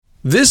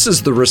This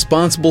is the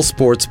Responsible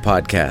Sports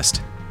Podcast,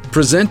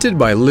 presented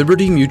by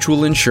Liberty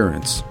Mutual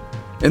Insurance.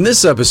 In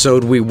this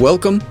episode, we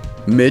welcome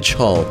Mitch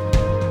Hull.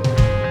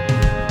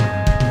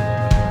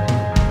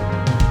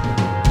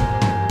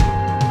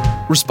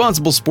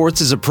 Responsible Sports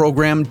is a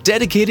program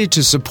dedicated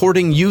to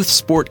supporting youth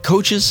sport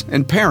coaches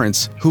and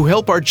parents who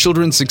help our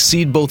children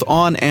succeed both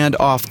on and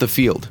off the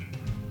field.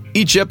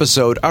 Each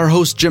episode, our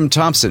host Jim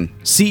Thompson,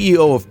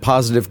 CEO of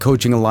Positive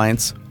Coaching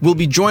Alliance, will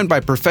be joined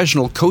by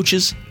professional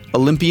coaches,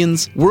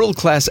 Olympians,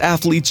 world-class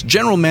athletes,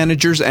 general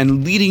managers,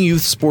 and leading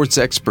youth sports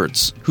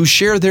experts who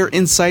share their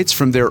insights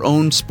from their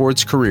own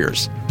sports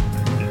careers.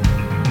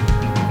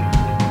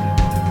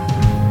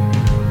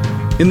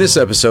 In this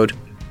episode,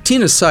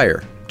 Tina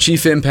Sire,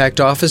 Chief Impact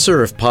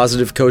Officer of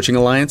Positive Coaching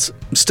Alliance,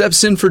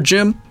 steps in for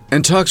Jim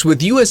and talks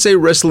with USA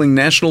Wrestling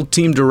National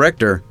Team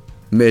Director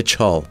Mitch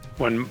Hull.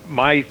 When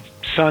my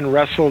son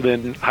wrestled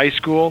in high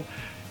school,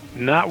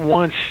 not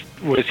once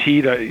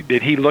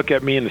did he look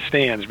at me in the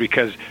stands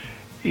because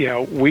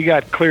we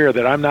got clear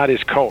that I'm not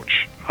his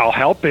coach. I'll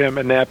help him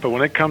in that, but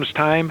when it comes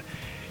time,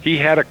 he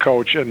had a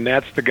coach, and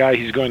that's the guy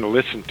he's going to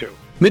listen to.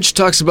 Mitch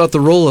talks about the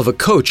role of a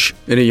coach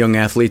in a young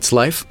athlete's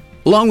life,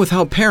 along with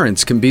how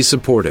parents can be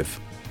supportive.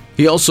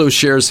 He also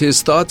shares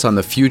his thoughts on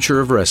the future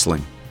of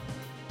wrestling.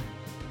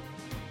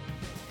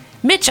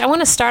 Mitch, I want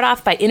to start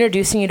off by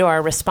introducing you to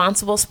our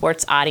Responsible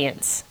Sports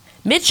audience.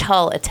 Mitch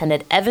Hull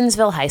attended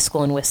Evansville High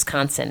School in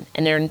Wisconsin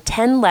and earned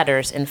 10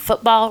 letters in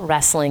football,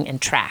 wrestling,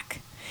 and track.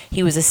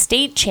 He was a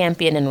state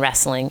champion in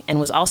wrestling and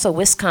was also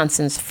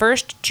Wisconsin's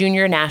first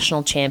junior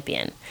national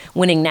champion,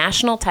 winning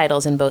national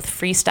titles in both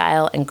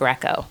freestyle and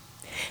Greco.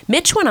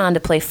 Mitch went on to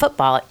play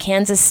football at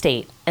Kansas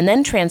State and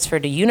then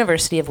transferred to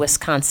University of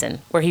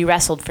Wisconsin, where he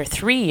wrestled for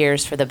 3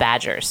 years for the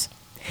Badgers.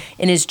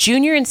 In his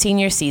junior and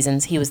senior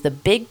seasons, he was the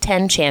Big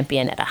Ten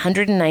champion at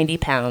 190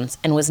 pounds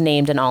and was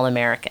named an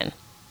All-American.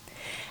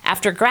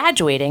 After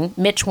graduating,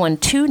 Mitch won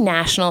 2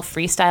 national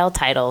freestyle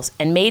titles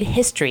and made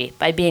history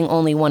by being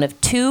only one of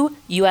 2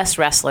 U.S.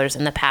 wrestlers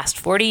in the past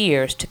 40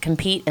 years to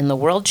compete in the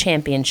World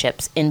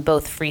Championships in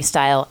both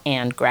freestyle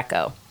and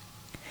Greco.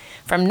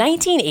 From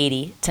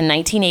 1980 to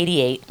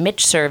 1988,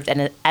 Mitch served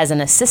as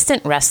an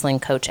assistant wrestling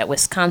coach at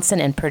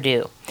Wisconsin and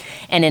Purdue,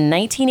 and in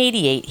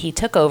 1988 he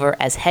took over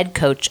as head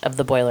coach of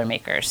the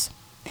Boilermakers.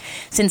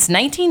 Since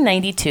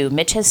 1992,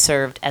 Mitch has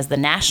served as the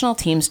national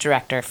teams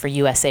director for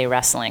USA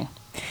Wrestling.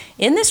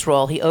 In this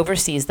role, he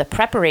oversees the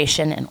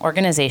preparation and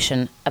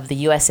organization of the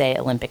USA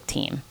Olympic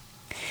team.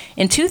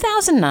 In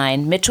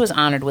 2009, Mitch was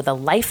honored with a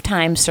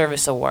Lifetime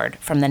Service Award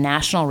from the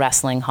National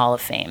Wrestling Hall of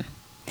Fame.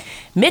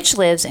 Mitch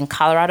lives in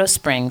Colorado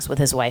Springs with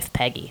his wife,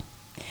 Peggy.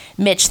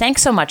 Mitch,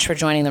 thanks so much for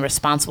joining the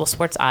Responsible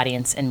Sports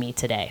audience and me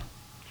today.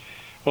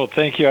 Well,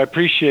 thank you. I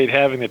appreciate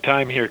having the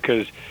time here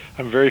because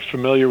I'm very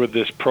familiar with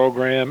this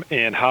program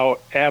and how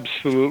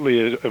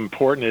absolutely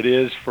important it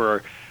is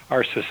for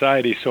our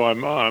society, so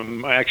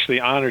I'm actually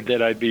honored that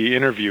I'd be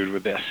interviewed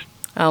with this.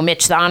 Oh,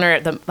 Mitch, the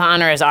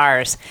honor is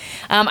ours.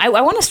 I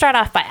want to start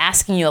off by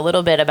asking you a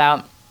little bit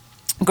about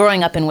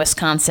growing up in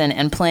Wisconsin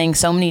and playing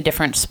so many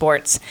different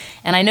sports.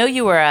 And I know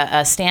you were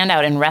a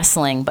standout in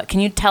wrestling, but can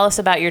you tell us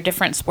about your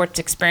different sports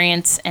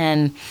experience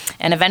and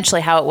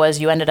eventually how it was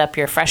you ended up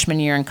your freshman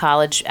year in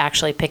college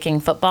actually picking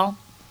football?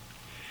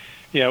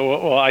 Yeah,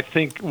 well, I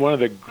think one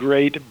of the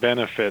great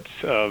benefits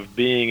of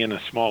being in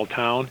a small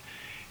town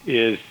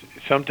is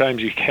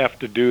sometimes you have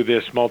to do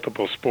this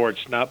multiple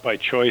sports, not by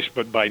choice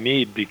but by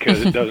need,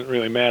 because it doesn't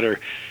really matter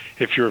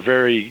if you're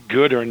very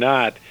good or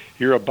not.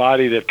 You're a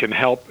body that can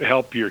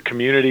help your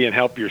community and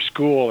help your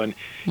school, and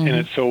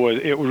so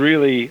it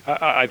really.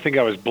 I think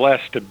I was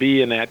blessed to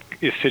be in that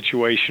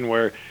situation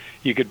where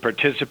you could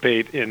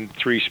participate in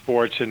 3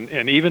 sports, and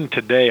even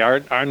today,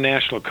 our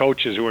national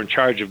coaches who are in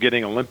charge of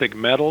getting Olympic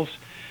medals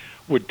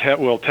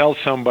will tell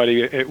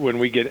somebody when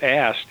we get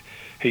asked,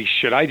 hey,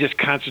 should I just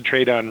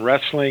concentrate on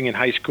wrestling in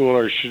high school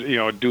or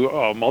should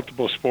do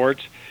multiple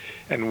sports?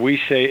 And we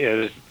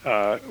say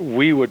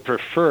we would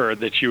prefer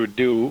that you would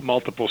do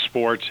multiple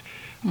sports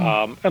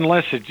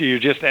unless you're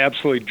just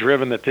absolutely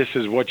driven that this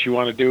is what you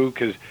want to do,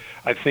 because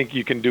I think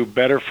you can do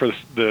better for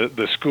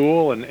the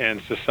school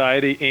and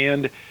society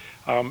and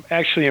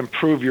actually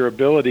improve your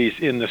abilities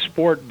in the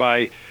sport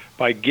by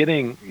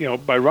getting,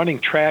 by running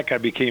track. I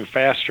became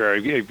faster.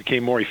 I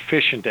became more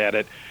efficient at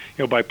it.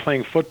 By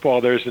playing football,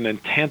 there's an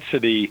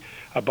intensity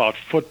about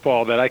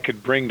football that I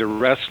could bring to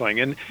wrestling,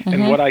 and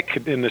what I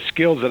could, in the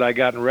skills that I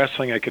got in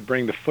wrestling, I could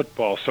bring to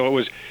football. So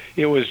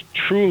it was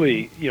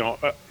truly,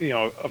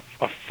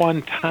 a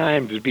fun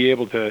time to be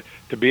able to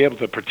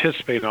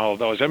participate in all of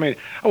those. I mean,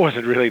 I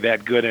wasn't really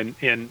that good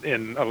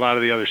in a lot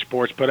of the other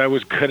sports, but I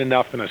was good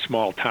enough in a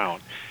small town,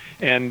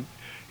 and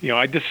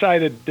I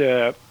decided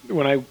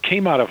when I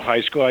came out of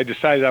high school, I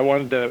decided I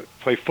wanted to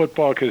play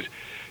football because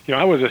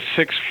I was a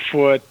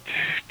 6'2",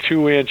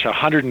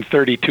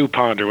 132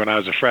 pounder when I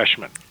was a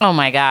freshman. Oh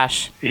my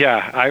gosh.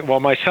 Yeah.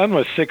 My son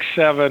was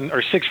 6'7"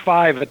 or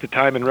 6'5" at the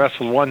time and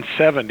wrestled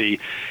 170,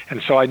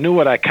 and so I knew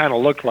what I kind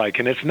of looked like,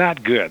 and it's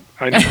not good.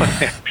 I know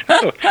that.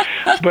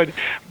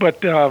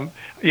 but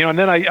and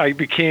then I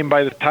became,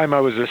 by the time I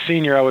was a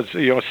senior, I was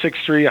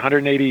 6'3",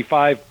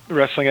 185,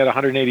 wrestling at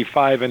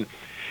 185,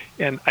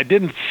 and I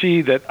didn't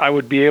see that I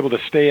would be able to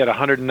stay at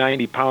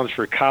 190 pounds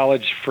for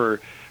college for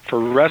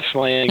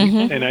wrestling,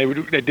 and I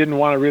didn't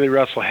want to really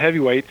wrestle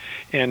heavyweight,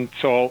 and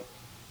so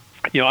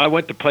I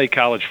went to play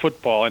college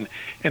football, and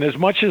as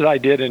much as I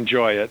did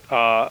enjoy it,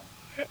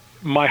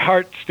 my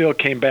heart still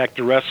came back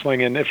to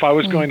wrestling, and if I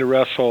was going to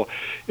wrestle,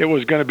 it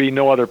was going to be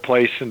no other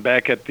place than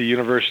back at the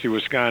University of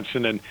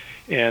Wisconsin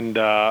and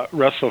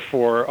wrestle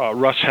for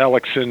Russ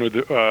Hellickson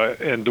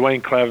and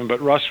Dwayne Clevin, but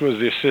Russ was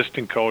the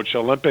assistant coach,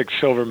 Olympic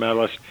silver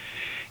medalist,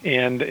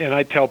 and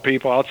I tell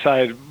people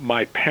outside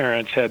my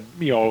parents had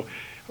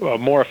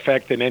more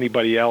effect than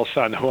anybody else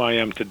on who I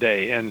am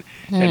today, and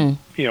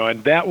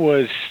that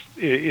was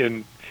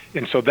and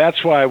so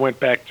that's why I went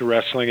back to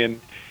wrestling,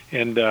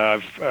 and I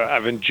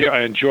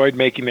enjoyed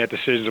making that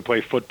decision to play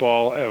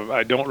football.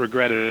 I don't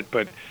regret it,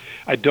 but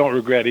I don't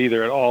regret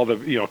either at all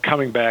the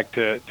coming back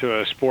to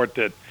a sport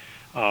that,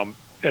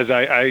 as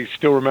I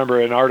still remember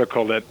an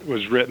article that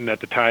was written at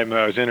the time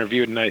I was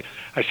interviewed, and I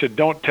said,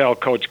 don't tell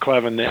Coach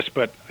Clevin this,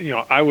 but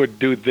I would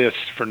do this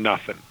for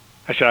nothing.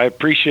 I said, I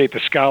appreciate the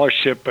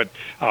scholarship, but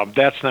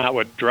that's not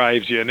what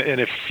drives you. And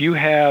if you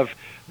have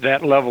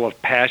that level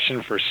of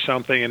passion for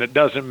something, and it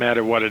doesn't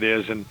matter what it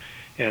is, and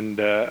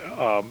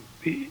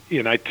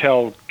I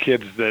tell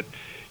kids that,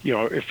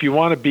 if you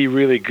want to be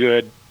really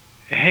good,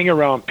 hang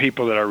around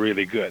people that are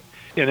really good.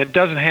 And it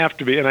doesn't have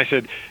to be. And I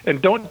said,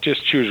 and don't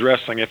just choose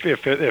wrestling.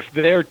 If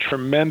they're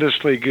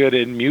tremendously good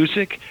in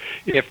music,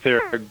 if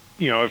they're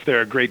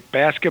a great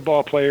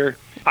basketball player,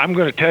 I'm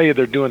going to tell you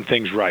they're doing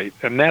things right,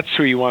 and that's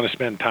who you want to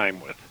spend time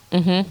with.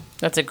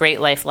 That's a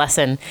great life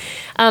lesson.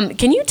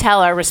 Can you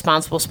tell our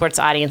Responsible Sports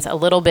audience a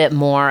little bit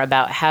more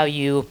about how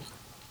you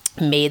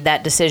made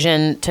that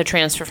decision to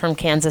transfer from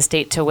Kansas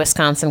State to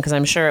Wisconsin? Because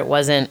I'm sure it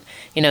wasn't,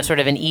 sort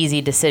of an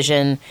easy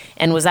decision.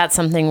 And was that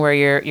something where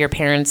your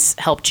parents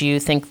helped you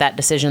think that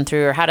decision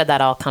through, or how did that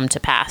all come to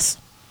pass?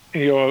 I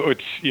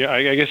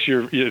guess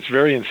it's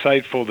very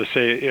insightful to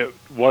say it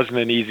wasn't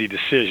an easy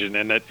decision,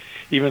 and that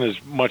even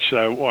as much as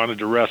I wanted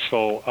to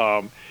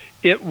wrestle,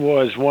 it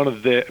was one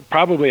of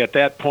probably at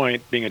that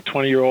point, being a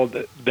 20-year-old,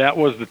 that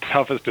was the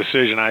toughest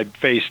decision I'd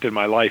faced in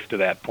my life to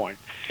that point.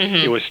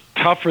 It was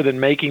tougher than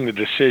making the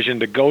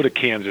decision to go to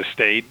Kansas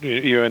State,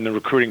 in the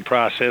recruiting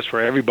process,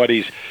 where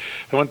the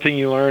one thing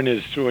you learn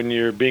is when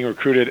you're being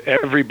recruited,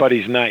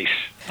 everybody's nice.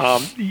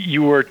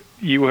 You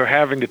were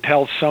having to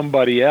tell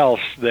somebody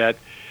else that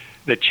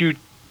you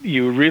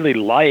really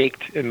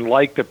liked and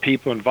liked the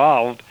people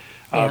involved,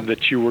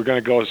 that you were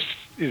going to go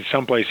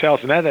someplace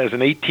else, and that as an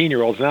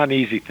 18-year-old is not an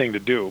easy thing to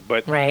do.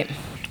 But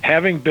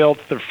having built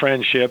the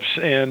friendships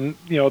and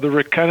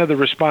the kind of the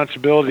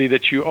responsibility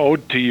that you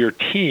owed to your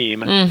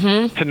team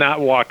to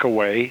not walk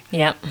away,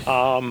 that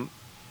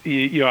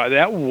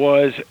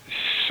was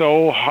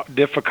so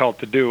difficult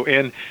to do.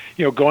 And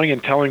going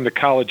and telling the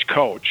college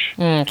coach,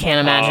 can't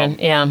imagine.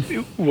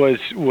 It was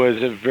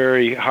a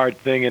very hard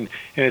thing, and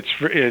it's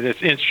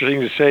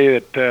interesting to say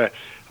that.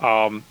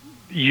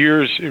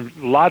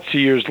 Lots of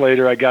years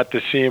later, I got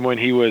to see him when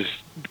he was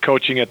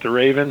coaching at the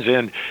Ravens,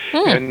 and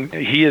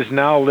he is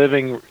now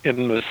living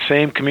in the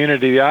same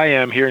community I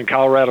am here in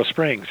Colorado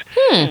Springs.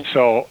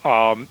 So,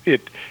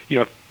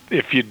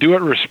 if you do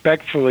it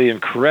respectfully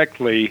and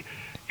correctly,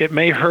 it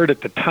may hurt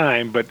at the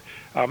time, but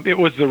it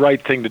was the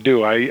right thing to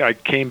do. I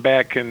came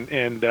back,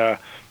 and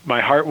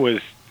my heart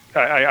was.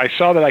 I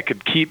saw that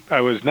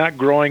I was not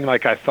growing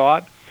like I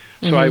thought,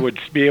 so I would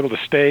be able to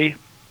stay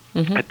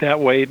at that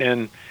weight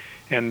and.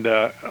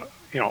 I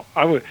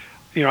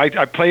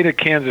played at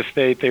Kansas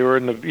State. They were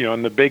in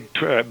the Big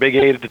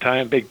 8 at the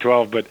time, Big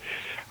 12, but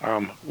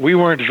we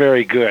weren't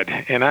very good.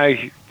 And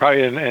I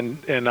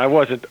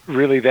wasn't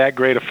really that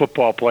great a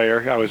football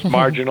player. I was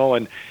marginal,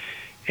 and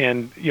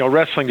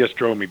wrestling just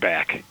drove me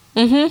back.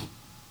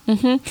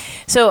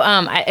 So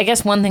I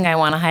guess one thing I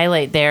want to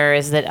highlight there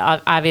is that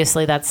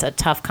obviously that's a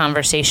tough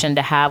conversation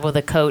to have with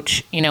a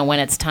coach, when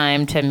it's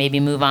time to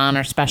maybe move on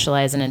or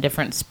specialize in a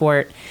different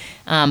sport.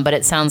 But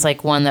it sounds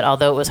like one that,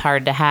 although it was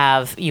hard to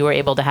have, you were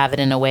able to have it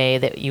in a way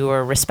that you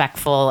were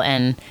respectful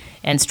and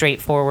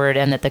straightforward,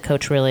 and that the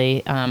coach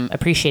really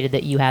appreciated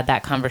that you had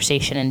that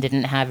conversation and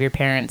didn't have your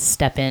parents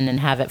step in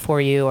and have it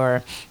for you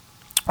or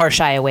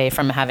shy away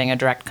from having a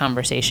direct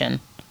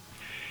conversation.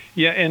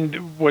 Yeah,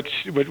 and what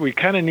we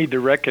kind of need to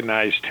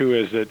recognize too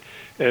is that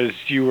as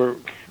you were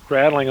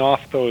rattling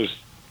off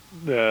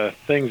the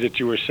things that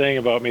you were saying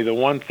about me, the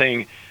one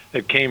thing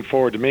that came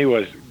forward to me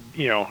was,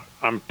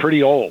 I'm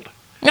pretty old.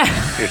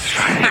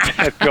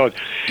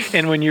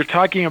 And when you're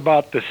talking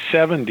about the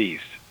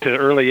 70s, to the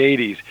early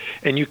 80s,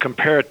 and you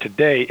compare it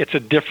today, it's a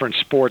different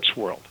sports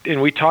world.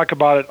 And we talk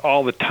about it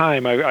all the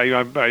time.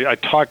 I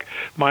talk,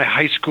 my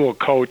high school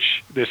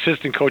coach, the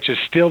assistant coach, is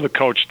still the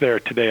coach there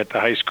today at the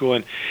high school,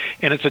 and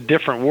it's a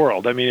different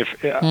world. I mean,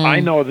 if I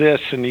know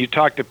this, and you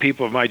talk to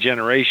people of my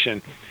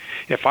generation,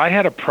 if I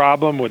had a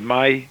problem with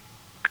my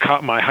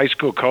high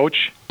school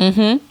coach,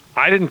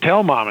 I didn't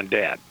tell mom and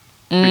dad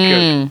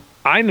because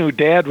I knew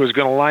dad was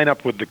going to line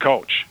up with the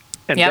coach.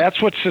 And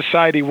that's what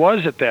society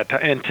was at that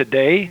time. And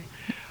today,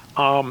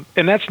 and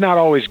that's not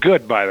always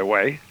good, by the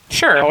way.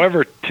 Sure.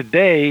 However,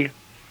 today,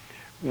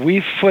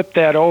 we flipped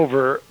that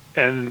over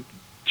and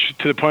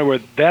to the point where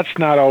that's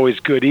not always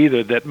good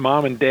either, that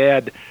mom and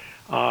dad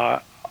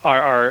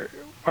are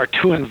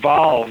too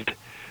involved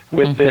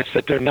with this,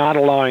 that they're not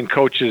allowing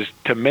coaches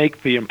to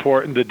make the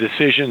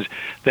decisions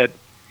that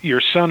your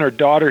son or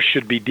daughter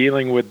should be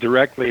dealing with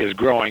directly as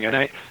growing.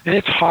 And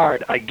it's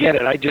hard. I get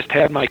it. I just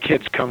had my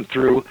kids come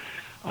through.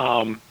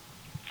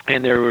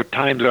 And there were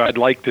times where I'd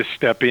like to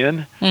step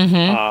in,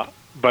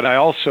 but I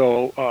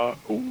also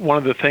one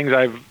of the things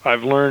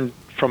I've learned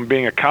from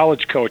being a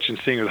college coach and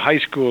seeing with high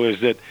school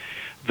is that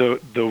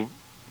the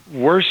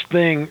worst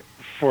thing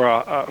for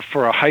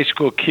a high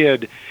school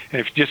kid,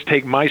 and if you just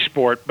take my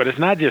sport, but it's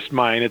not just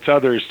mine, it's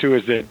others too,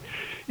 is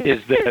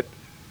that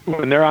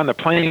when they're on the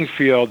playing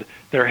field,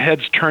 their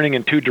head's turning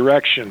in two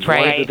directions,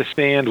 one to the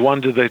stand,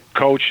 one to the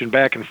coach, and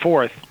back and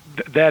forth.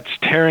 That's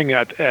tearing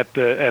at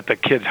the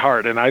kid's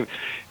heart. And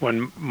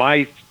when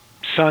my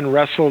son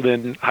wrestled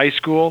in high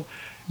school,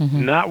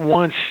 not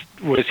once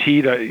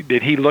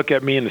did he look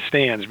at me in the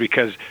stands,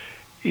 because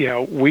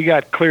we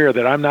got clear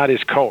that I'm not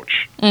his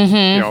coach.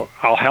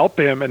 I'll help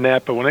him in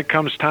that, but when it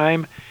comes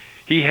time,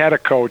 he had a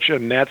coach,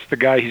 and that's the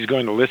guy he's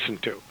going to listen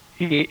to.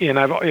 And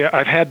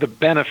I've had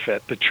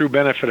the true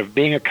benefit of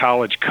being a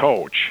college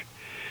coach,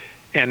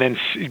 and then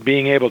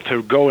being able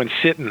to go and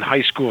sit in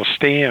high school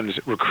stands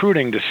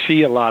recruiting to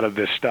see a lot of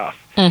this stuff.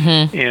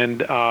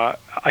 And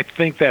I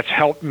think that's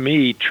helped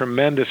me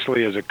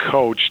tremendously as a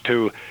coach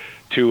to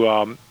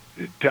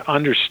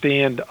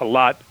understand a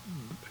lot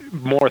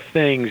more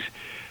things.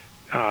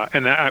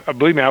 And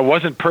believe me, I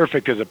wasn't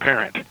perfect as a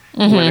parent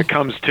when it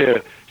comes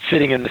to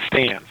sitting in the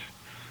stands.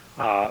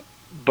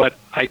 But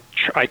I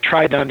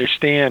tried to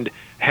understand,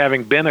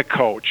 having been a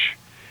coach,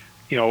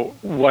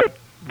 what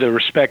the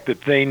respect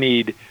that they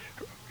need.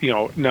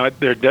 Now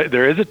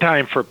there is a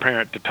time for a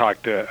parent to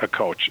talk to a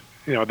coach.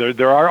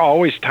 There are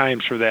always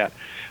times for that,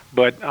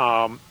 but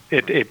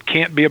it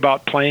can't be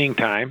about playing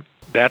time.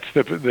 That's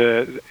that's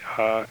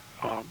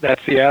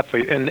the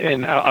athlete.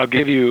 And I'll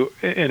give you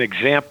an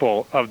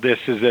example of this.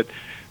 Is that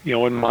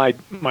when my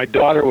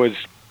daughter was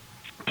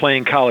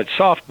playing college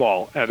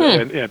softball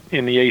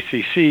in the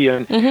ACC,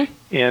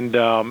 and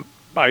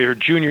by her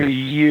junior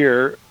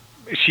year,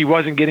 she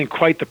wasn't getting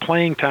quite the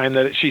playing time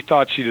that she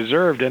thought she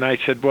deserved. And I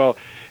said, well.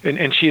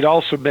 And she had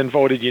also been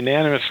voted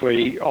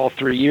unanimously all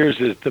 3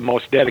 years as the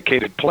most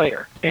dedicated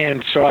player.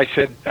 And so I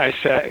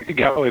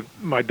got with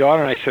my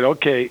daughter, and I said,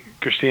 okay,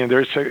 Christina,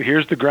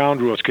 here's the ground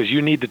rules, because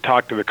you need to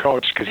talk to the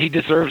coach, because he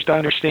deserves to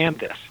understand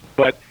this.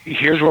 But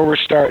here's where we're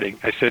starting.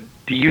 I said,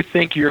 do you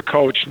think your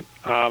coach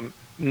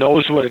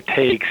knows what it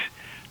takes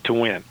to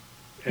win?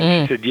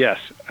 And she said, yes.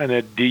 And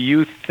then, do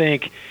you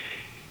think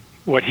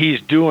what he's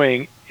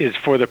doing is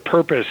for the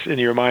purpose in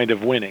your mind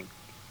of winning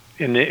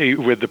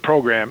with the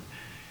program?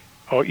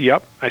 Oh,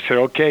 yep. I said,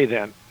 okay,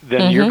 then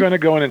you're going to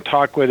go in and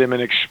talk with him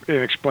and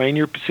explain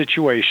your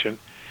situation.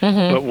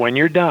 But when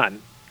you're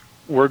done,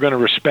 we're going to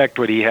respect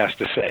what he has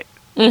to say,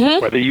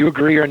 whether you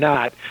agree or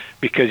not,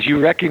 because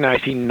you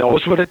recognize he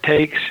knows what it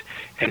takes,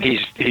 and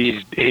he's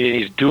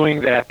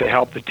doing that to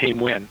help the team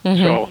win.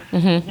 So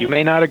you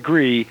may not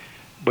agree,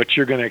 but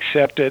you're going to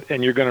accept it,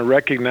 and you're going to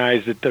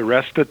recognize that the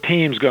rest of the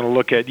team's going to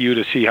look at you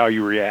to see how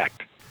you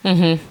react.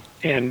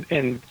 And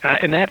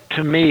that,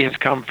 to me, has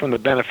come from the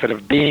benefit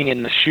of being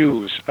in the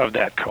shoes of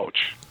that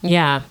coach.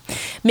 Yeah.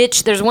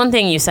 Mitch, there's one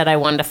thing you said I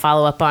wanted to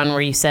follow up on, where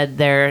you said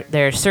there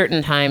are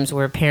certain times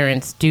where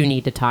parents do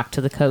need to talk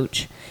to the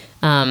coach.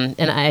 And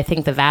I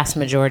think the vast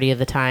majority of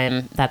the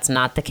time that's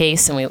not the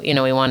case. And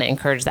we want to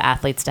encourage the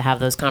athletes to have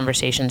those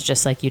conversations,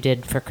 just like you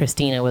did for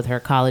Christina with her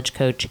college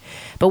coach.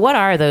 But what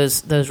are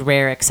those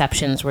rare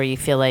exceptions where you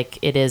feel like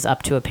it is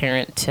up to a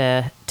parent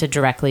to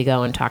directly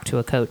go and talk to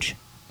a coach?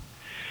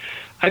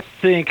 I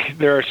think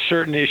there are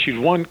certain issues.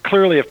 One,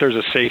 clearly, if there's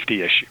a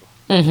safety issue,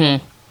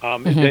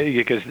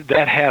 because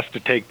that has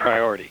to take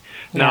priority.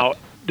 Now,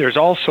 there's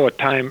also a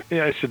time.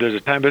 I said there's a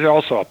time, but there's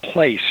also a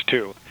place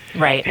too.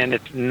 Right. And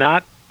it's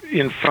not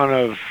in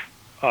front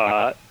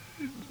of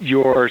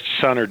your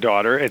son or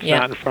daughter. It's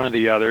not in front of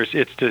the others.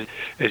 It's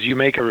as you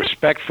make a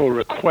respectful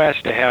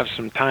request to have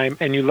some time,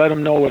 and you let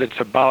them know what it's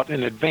about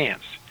in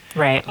advance.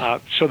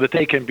 Right. So that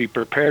they can be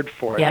prepared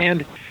for it. Yep.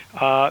 And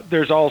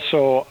there's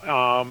also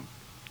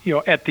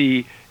at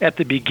the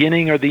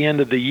beginning or the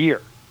end of the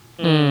year,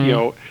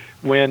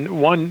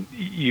 when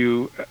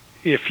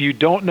if you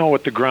don't know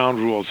what the ground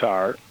rules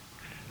are,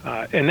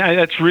 and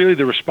that's really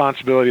the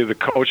responsibility of the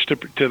coach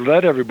to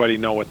let everybody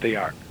know what they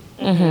are.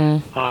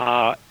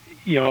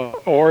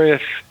 or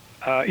if,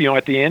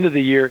 at the end of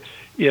the year,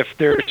 if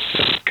there's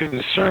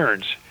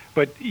concerns,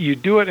 but you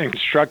do it in a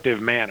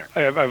constructive manner.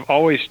 I've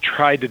always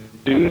tried to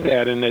do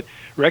that, and that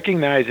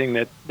recognizing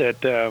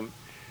that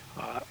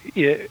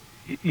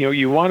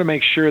you want to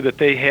make sure that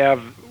they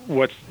have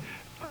what's.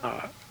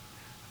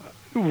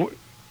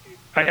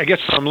 I guess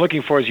what I'm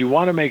looking for is you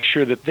want to make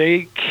sure that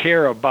they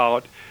care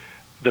about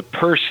the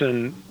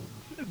person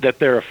that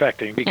they're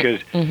affecting,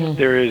 because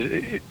there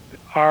is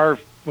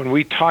when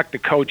we talk to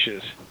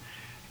coaches,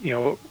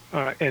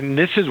 and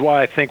this is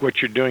why I think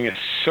what you're doing is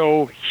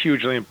so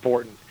hugely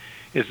important,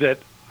 is that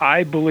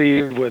I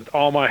believe with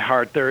all my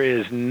heart there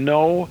is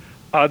no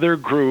other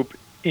group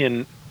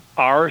in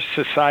our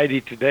society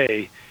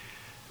today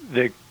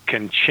that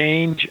can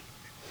change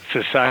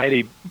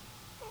society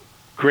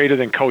greater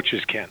than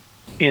coaches can.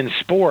 In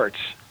sports,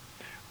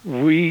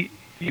 we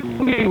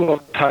will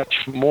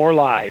touch more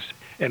lives,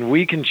 and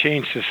we can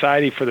change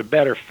society for the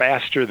better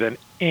faster than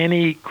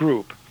any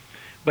group.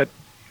 But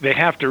they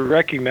have to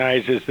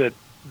recognize is that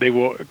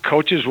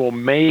coaches will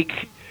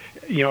make,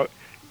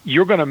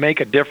 you're going to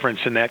make a difference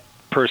in that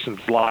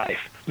person's life.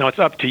 Now, it's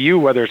up to you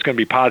whether it's going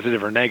to be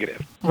positive or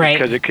negative, right?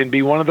 Because it can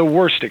be one of the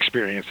worst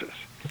experiences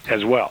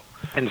as well.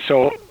 And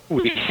so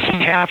we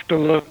have to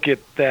look at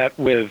that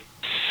with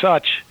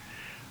such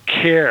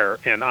care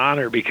and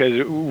honor,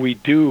 because we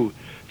do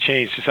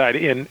change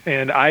society.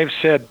 And I've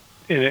said,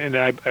 and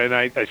I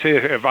say,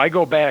 if I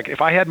go back,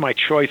 if I had my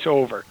choice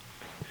over,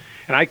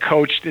 and I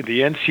coached at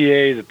the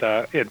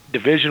NCAAs at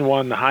Division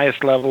I, the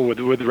highest level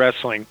with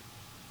wrestling,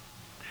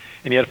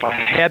 and yet if I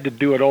had to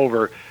do it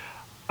over,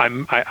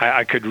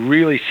 I could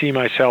really see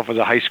myself as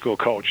a high school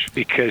coach,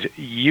 because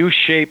you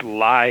shape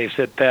lives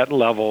at that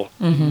level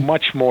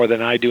much more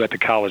than I do at the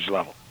college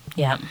level.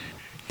 Yeah.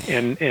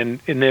 And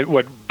that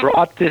what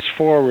brought this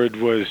forward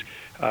was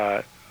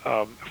a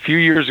few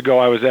years ago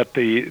I was at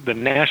the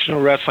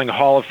National Wrestling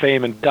Hall of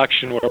Fame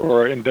induction,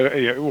 where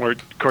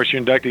of course you're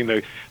inducting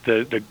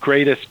the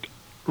greatest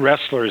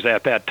wrestlers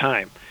at that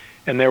time,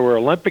 and there were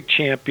Olympic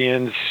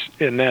champions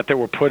in that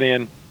were put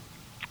in.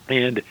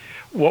 And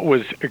what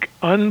was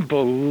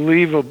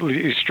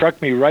unbelievably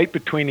struck me right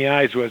between the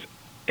eyes was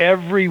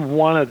every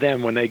one of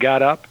them, when they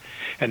got up,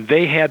 and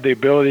they had the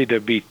ability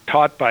to be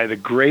taught by the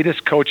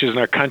greatest coaches in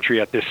our country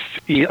at this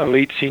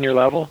elite senior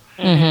level,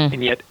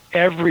 and yet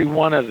every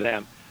one of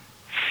them,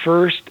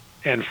 first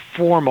and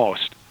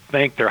foremost,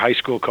 thanked their high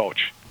school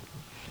coach.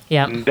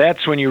 Yeah. And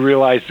that's when you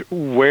realize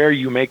where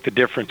you make the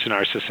difference in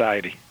our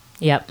society.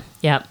 Yep.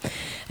 I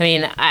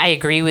mean, I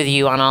agree with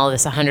you on all of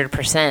this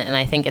 100%, and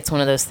I think it's one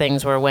of those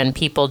things where when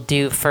people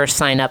do first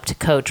sign up to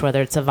coach,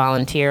 whether it's a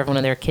volunteer of one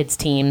of their kids'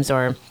 teams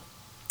or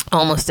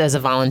almost as a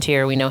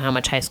volunteer, we know how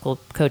much high school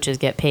coaches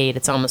get paid.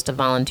 It's almost a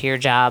volunteer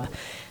job.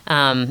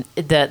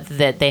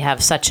 That they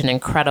have such an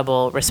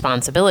incredible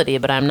responsibility,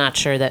 but I'm not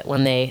sure that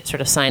when they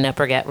sort of sign up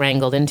or get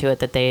wrangled into it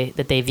that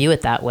they view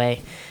it that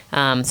way.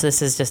 So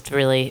this is just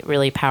really,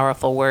 really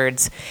powerful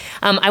words.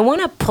 I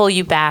want to pull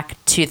you back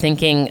to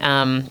thinking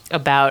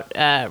about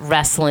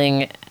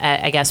wrestling,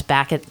 I guess,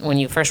 back at when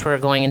you first were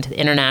going into the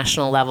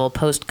international level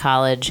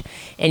post-college,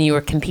 and you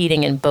were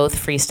competing in both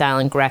freestyle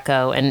and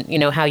Greco,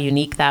 and how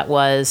unique that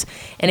was.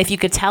 And if you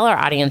could tell our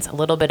audience a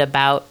little bit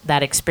about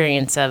that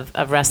experience of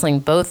wrestling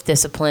both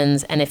disciplines,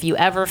 and if you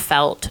ever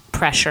felt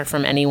pressure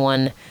from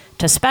anyone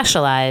to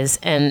specialize,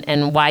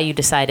 and why you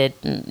decided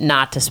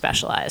not to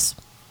specialize.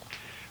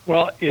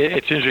 Well,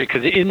 it's interesting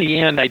because in the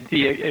end,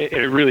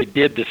 it really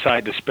did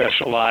decide to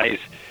specialize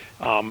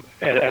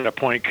at a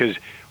point, because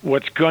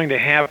what's going to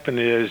happen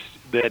is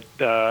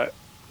that,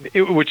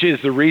 which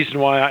is the reason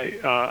why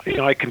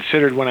I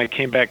considered when I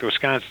came back to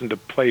Wisconsin to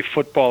play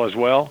football as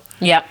well.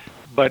 Yep.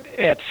 But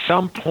at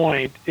some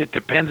point, it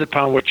depends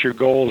upon what your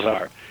goals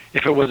are.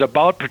 If it was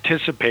about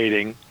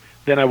participating,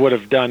 then I would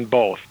have done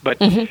both.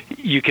 But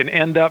you can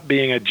end up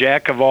being a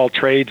jack of all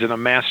trades and a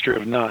master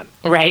of none.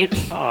 Right.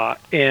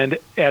 And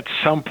at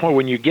some point,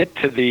 when you get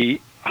to the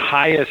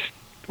highest,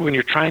 when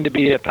you're trying to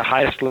be at the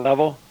highest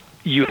level,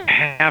 you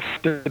have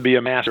to be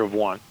a master of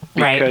one,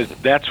 because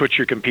that's what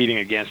you're competing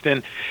against.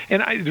 And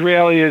the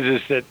reality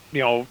is that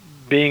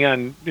being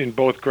in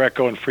both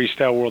Greco and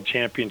freestyle world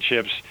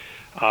championships,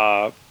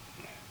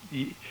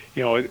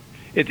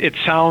 It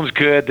sounds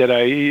good that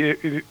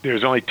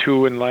there's only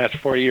 2 in the last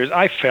 4 years.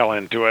 I fell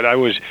into it. I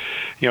was,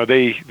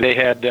 they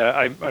had.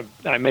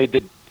 I made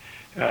the.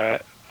 I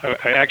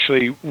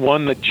actually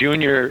won the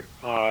junior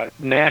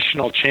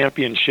national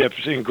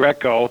championships in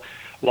Greco,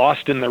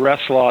 lost in the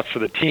wrestle-off for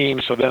the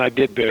team. So then I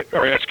did in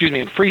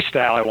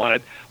freestyle I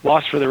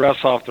lost for the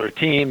wrestle-off for the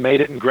team, made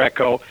it in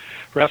Greco,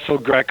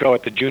 wrestled Greco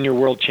at the junior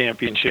world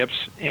championships,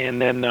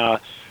 and then.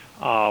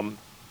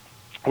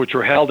 Which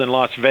were held in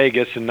Las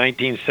Vegas in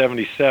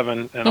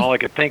 1977, and all I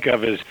could think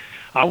of is,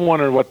 I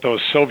wonder what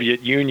those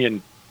Soviet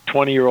Union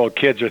 20-year-old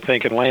kids are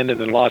thinking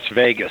landing in Las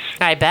Vegas.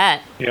 I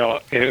bet. It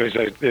was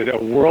a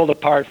world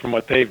apart from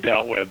what they've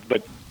dealt with.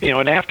 But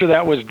and after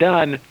that was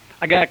done,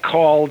 I got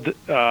called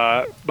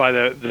by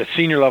the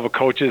senior level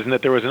coaches, and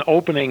that there was an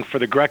opening for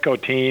the Greco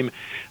team.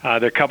 There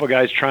are a couple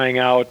guys trying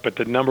out, but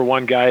the number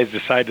one guys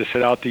decided to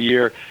sit out the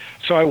year.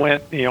 So I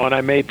went, and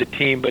I made the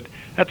team. But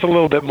that's a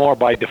little bit more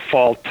by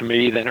default to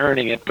me than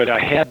earning it. But I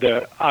had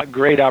the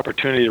great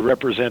opportunity to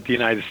represent the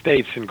United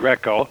States in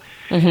Greco.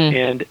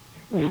 And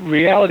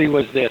reality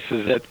was this: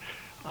 is that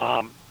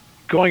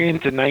going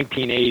into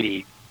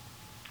 1980,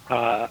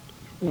 I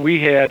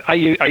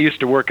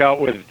used to work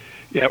out with.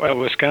 Yeah, at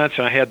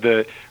Wisconsin,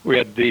 we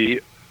had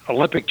the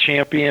Olympic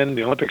champion,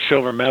 the Olympic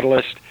silver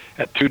medalist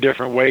at 2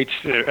 different weights,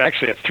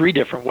 actually at 3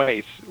 different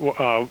weights,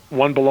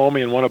 one below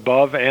me and one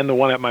above, and the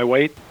one at my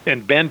weight.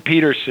 And Ben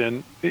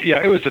Peterson,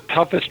 it was the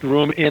toughest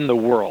room in the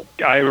world.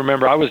 I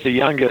remember I was the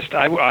youngest.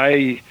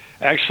 I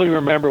actually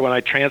remember when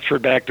I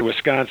transferred back to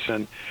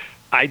Wisconsin,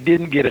 I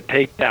didn't get a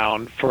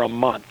takedown for a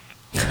month.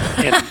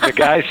 And the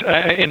guys,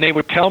 and they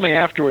would tell me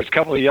afterwards, a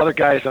couple of the other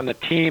guys on the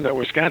team at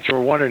Wisconsin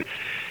were wondering,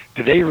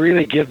 did they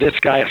really give this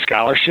guy a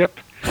scholarship?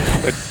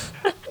 But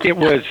it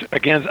was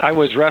against. I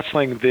was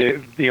wrestling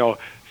the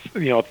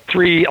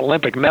 3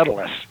 Olympic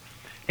medalists,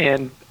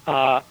 and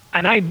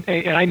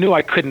I knew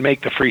I couldn't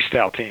make the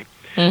freestyle team,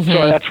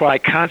 so that's why I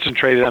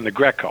concentrated on the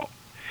Greco.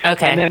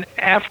 Okay. And then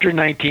after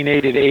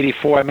 1980 to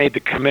 84, I made the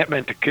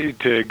commitment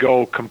to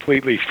go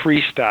completely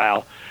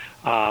freestyle,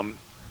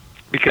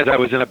 because I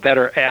was in a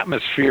better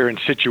atmosphere and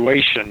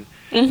situation,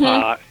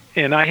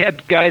 and I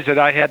had guys that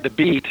I had to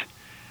beat.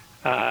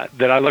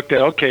 That I looked at.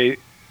 Okay,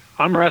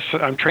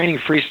 I'm training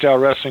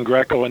freestyle wrestling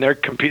Greco, and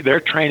they're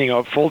training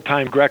a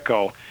full-time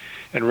Greco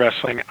and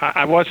wrestling.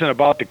 I wasn't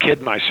about to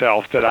kid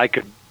myself that I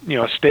could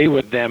stay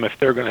with them if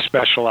they're going to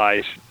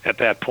specialize at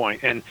that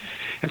point. And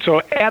so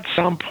at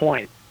some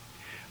point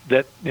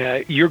that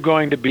you're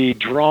going to be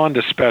drawn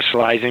to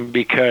specializing,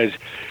 because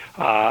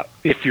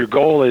if your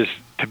goal is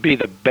to be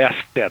the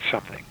best at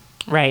something.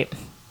 Right.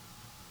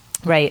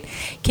 Right.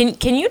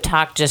 Can you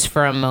talk just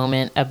for a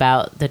moment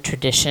about the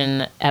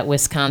tradition at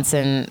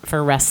Wisconsin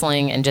for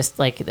wrestling, and just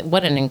like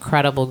what an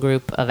incredible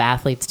group of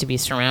athletes to be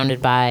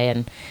surrounded by,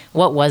 and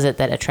what was it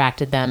that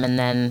attracted them and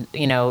then,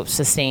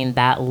 sustained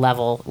that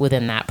level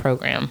within that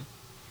program?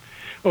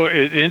 Well,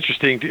 it's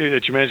interesting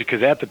that you mentioned,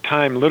 because at the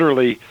time,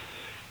 literally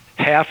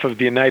half of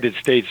the United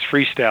States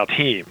freestyle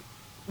team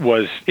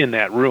was in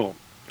that room.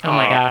 Oh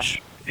my gosh.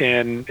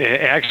 And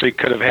it actually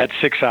could have had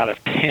 6 out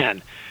of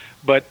 10,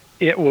 but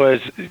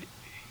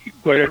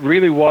what it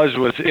really was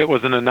it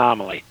was an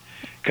anomaly,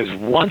 because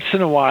once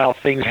in a while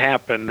things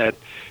happen that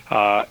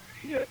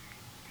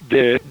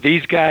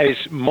these guys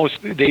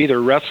they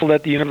either wrestled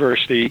at the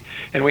university,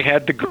 and we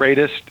had the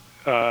greatest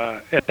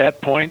at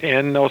that point,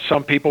 and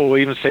some people will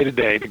even say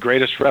today, the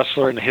greatest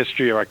wrestler in the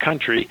history of our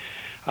country,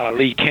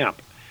 Lee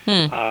Kemp.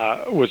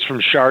 Was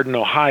from Chardon,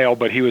 Ohio,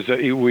 but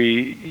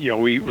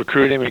we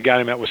recruited him and got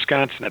him at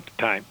Wisconsin at the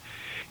time,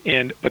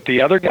 but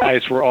the other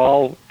guys were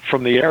all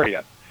from the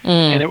area.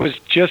 And it was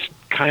just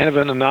kind of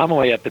an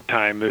anomaly at the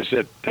time. Is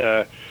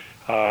that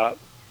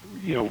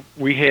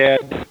we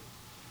had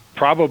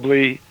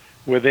probably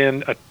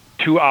within a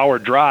 2-hour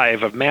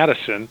drive of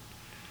Madison,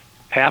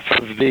 half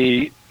of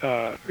the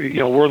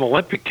were an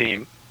Olympic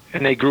team,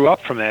 and they grew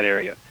up from that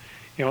area.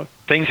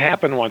 Things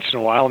happen once in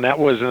a while, and that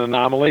was an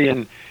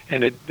anomaly.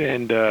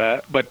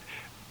 But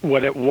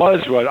what it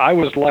was I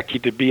was lucky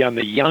to be on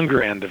the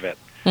younger end of it.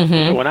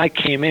 So when I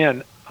came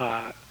in,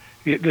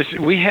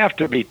 we have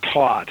to be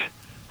taught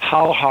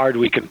how hard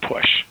we can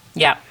push.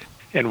 Yeah.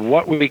 And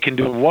what we can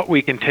do and what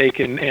we can take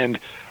and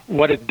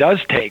what it does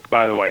take,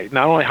 by the way.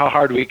 Not only how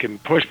hard we can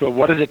push, but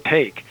what does it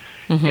take?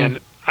 And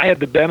I had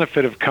the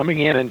benefit of coming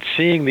in and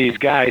seeing these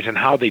guys and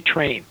how they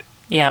trained.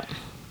 Yeah.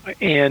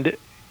 And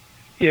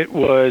it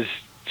was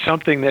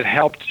something that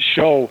helped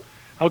show,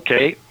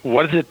 okay,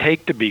 what does it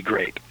take to be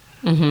great?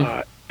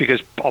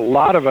 Because a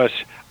lot of us,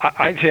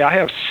 I'd say I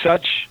have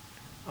such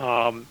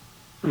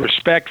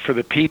respect for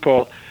the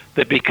people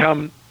that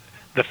become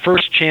the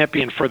first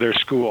champion for their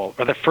school,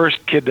 or the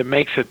first kid that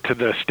makes it to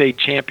the state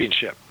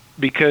championship,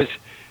 because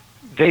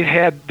they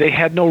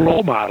had no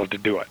role model to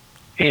do it.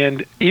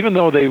 And even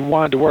though they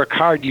wanted to work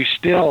hard, you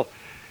still,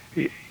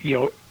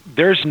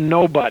 there's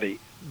nobody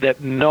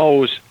that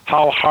knows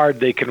how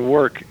hard they can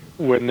work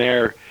when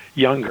they're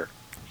younger.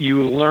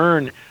 You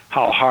learn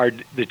how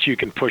hard that you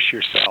can push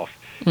yourself.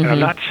 And I'm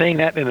not saying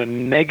that in a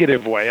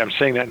negative way. I'm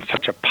saying that in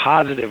such a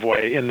positive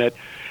way, in that,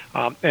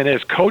 and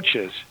as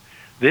coaches,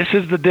 this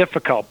is the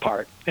difficult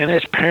part. And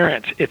as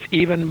parents, it's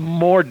even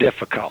more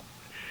difficult,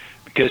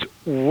 because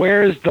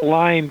where is the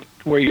line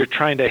where you're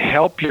trying to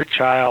help your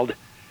child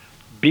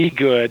be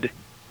good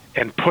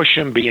and push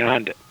them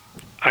beyond it?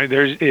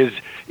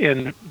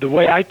 In the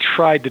way I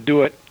tried to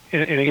do it,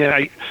 and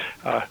again,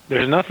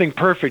 there's nothing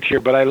perfect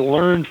here, but I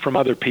learned from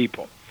other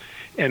people.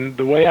 And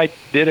the way I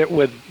did it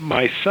with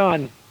my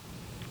son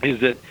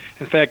is that,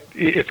 in fact,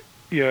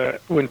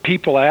 when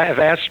people have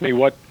asked me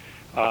what's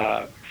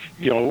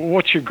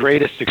your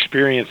greatest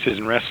experiences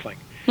in wrestling,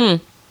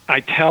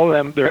 I tell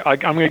them I'm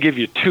going to give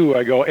you 2.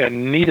 I go,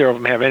 and neither of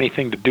them have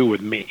anything to do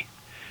with me.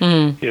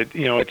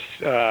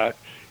 It's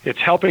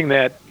helping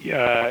that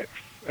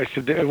I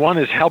said one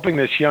is helping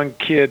this young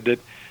kid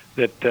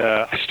that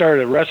I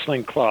started a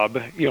wrestling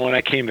club, when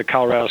I came to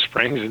Colorado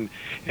Springs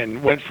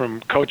and went from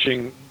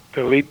coaching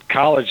the elite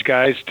college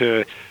guys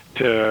to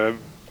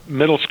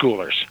middle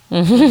schoolers.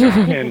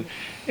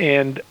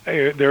 And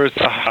there was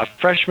a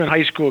freshman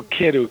high school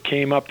kid who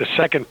came up the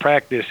second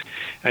practice.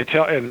 I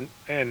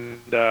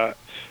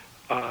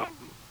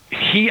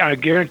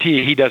guarantee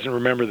you he doesn't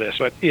remember this,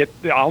 but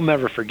I'll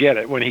never forget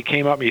it. When he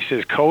came up, he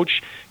says,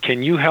 "Coach,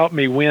 can you help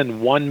me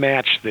win one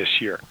match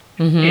this year?"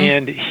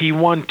 And he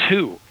won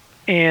 2.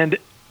 And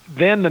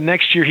then the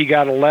next year he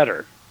got a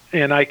letter,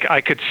 and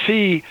I could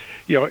see,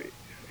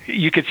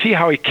 you could see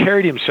how he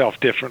carried himself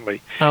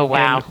differently. Oh,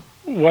 wow.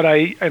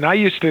 And I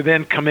used to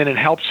then come in and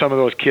help some of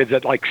those kids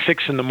at like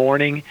 6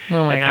 a.m.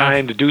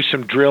 time to do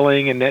some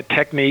drilling and that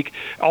technique,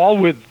 all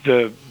with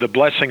the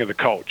blessing of the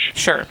coach.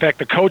 Sure. In fact,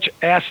 the coach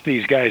asked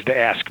these guys to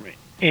ask me,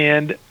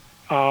 and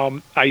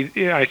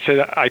I said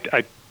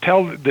I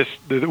tell this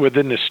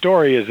within this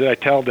story is that I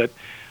tell that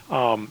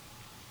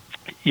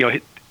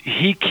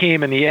he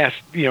came and he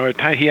asked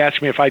he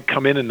asked me if I'd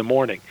come in the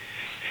morning,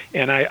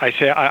 and I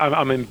say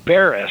I'm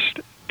embarrassed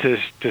to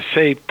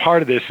say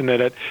part of this, and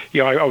that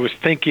I was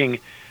thinking,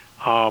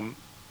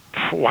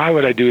 why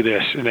would I do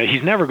this? And that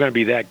he's never going to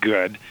be that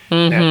good.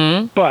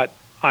 But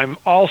I'm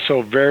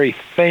also very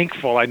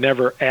thankful I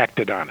never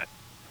acted on it.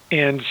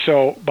 And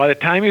so by the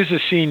time he was a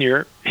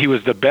senior, he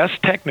was the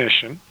best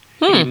technician.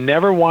 He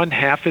never won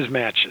half his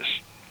matches.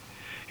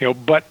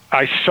 But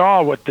I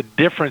saw what the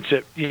difference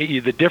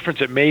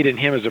it made in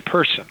him as a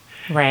person.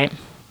 Right.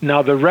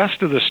 Now the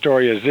rest of the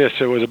story is this: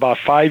 it was about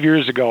 5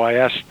 years ago. I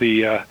asked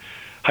the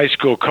high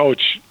school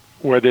coach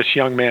where this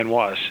young man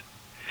was,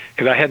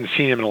 because I hadn't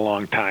seen him in a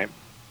long time.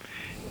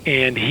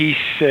 And he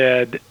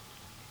said,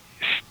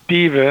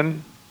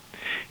 "Stephen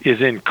is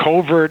in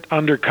covert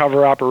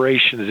undercover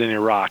operations in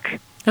Iraq."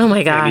 Oh,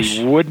 my gosh. And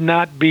he would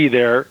not be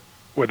there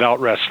without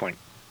wrestling.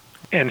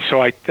 And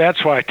so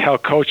that's why I tell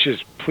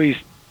coaches, please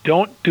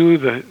don't do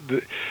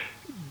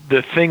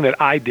the thing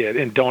that I did,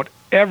 and don't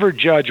ever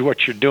judge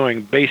what you're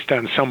doing based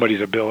on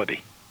somebody's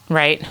ability.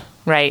 Right.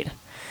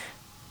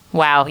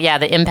 Wow, yeah,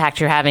 the impact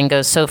you're having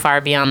goes so far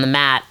beyond the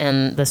mat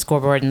and the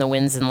scoreboard and the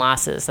wins and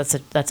losses.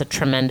 That's a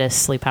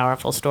tremendously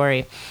powerful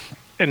story.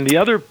 And the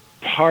other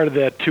part of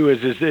that too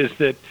is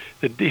that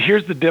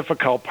here's the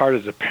difficult part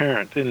as a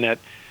parent, in that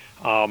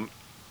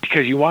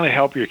because you want to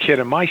help your kid.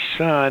 And my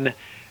son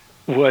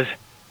was,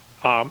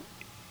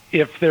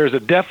 if there's a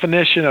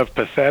definition of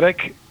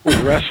pathetic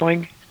with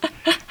wrestling,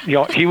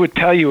 he would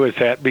tell you is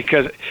that,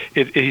 because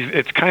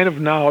it's kind of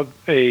now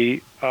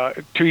 2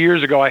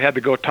 years ago I had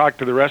to go talk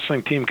to the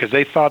wrestling team because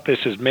they thought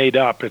this is made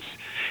up.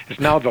 It's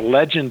now the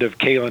legend of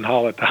Kalen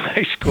Hall at the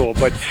high school.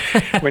 But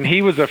when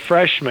he was a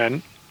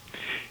freshman,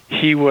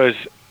 he was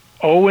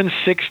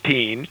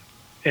 0-16,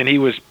 and he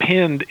was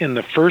pinned in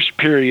the first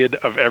period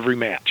of every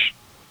match.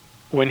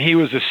 When he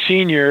was a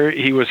senior,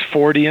 he was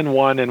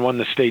 40-1 and won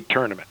the state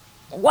tournament.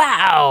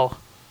 Wow.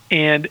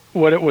 And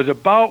what it was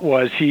about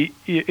was he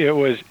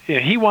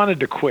wanted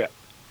to quit,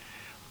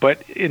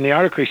 but in the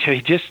article he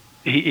said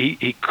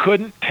he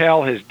couldn't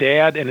tell his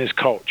dad and his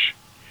coach.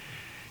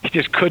 He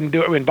just couldn't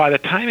do it. And by the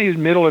time he was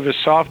middle of his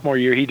sophomore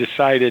year, he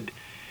decided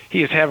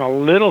he was having a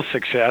little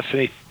success,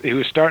 and he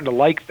was starting to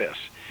like this.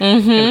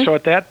 And so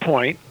at that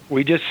point,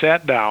 we just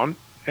sat down,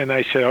 and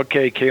I said,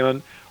 "Okay,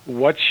 Kalen,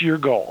 what's your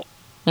goal?"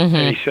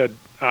 And he said,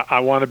 "I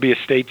want to be a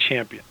state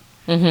champion."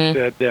 I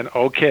said, "Then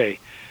okay,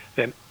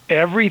 then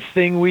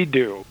everything we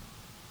do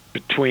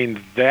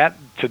between that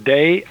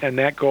today and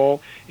that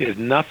goal is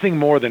nothing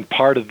more than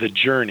part of the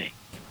journey.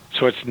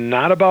 So it's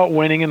not about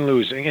winning and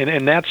losing."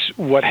 And that's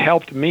what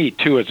helped me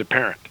too as a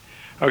parent.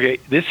 Okay,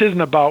 this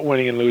isn't about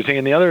winning and losing.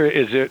 And the other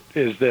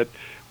is that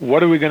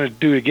what are we going to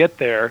do to get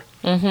there?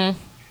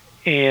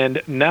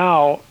 And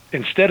now,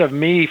 instead of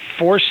me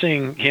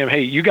forcing him,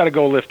 "Hey, you got to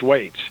go lift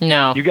weights.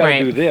 No, you got to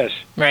do this."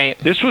 Right.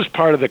 This was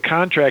part of the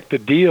contract, the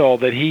deal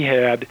that he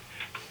had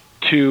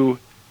to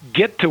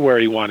get to where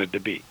he wanted to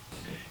be.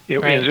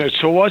 So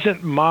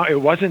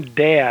it wasn't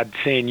Dad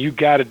saying you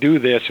got to do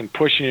this and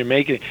pushing you and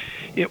making it.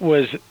 It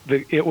was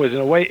in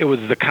a way it was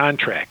the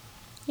contract.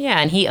 Yeah,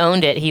 and he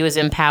owned it. He was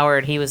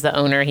empowered. He was the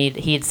owner.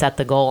 He'd set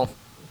the goal.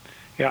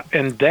 Yeah,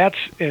 and that's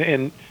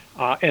and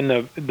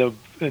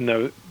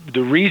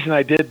the reason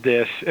I did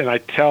this, and I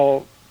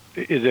tell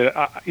is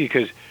that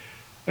because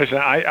listen,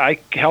 I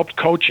helped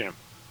coach him,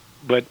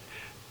 but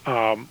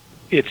I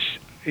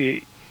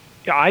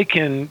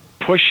can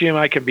push him,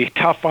 I can be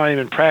tough on him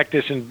in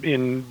practice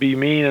and be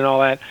mean and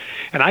all that,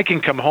 and I can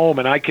come home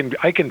and I can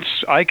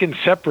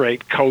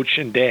separate coach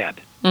and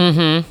dad,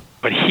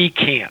 but he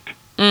can't.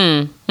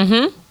 And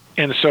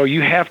so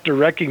you have to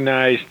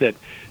recognize that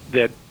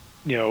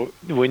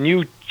when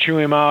you chew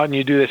him out and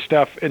you do this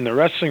stuff in the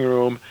wrestling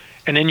room,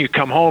 and then you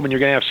come home and you're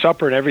going to have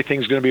supper and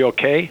everything's going to be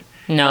okay.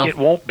 No, it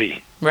won't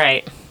be.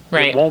 Right.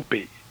 It won't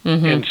be.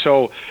 And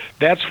so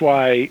that's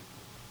why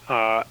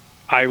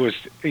I was,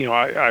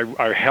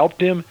 I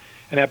helped him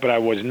and that, but I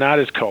was not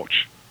his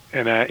coach,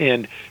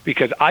 and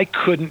because I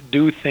couldn't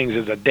do things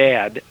as a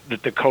dad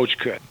that the coach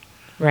could.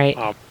 Right.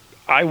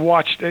 I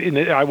watched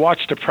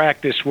a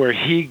practice where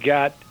he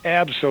got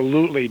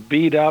absolutely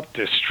beat up,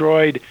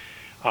 destroyed.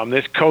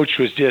 This coach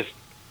was just,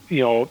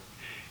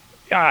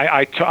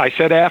 I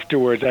said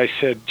afterwards, I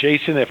said,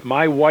 Jason, if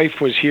my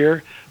wife was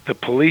here, the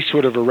police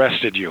would have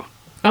arrested you.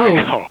 Oh.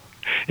 No,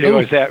 it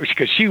was that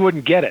because she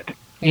wouldn't get it.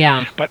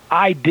 Yeah. But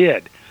I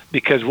did,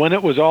 because when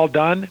it was all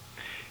done,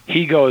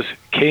 he goes,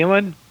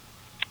 Kaylin,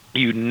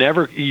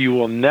 you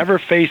will never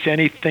face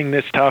anything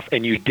this tough,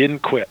 and you didn't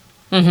quit.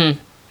 Mm-hmm.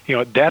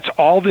 That's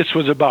all this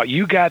was about.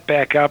 You got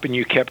back up and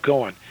you kept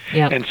going.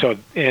 Yeah. And so,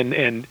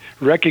 and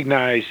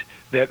recognize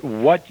that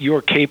what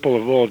you're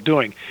capable of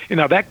doing.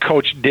 That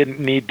coach didn't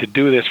need to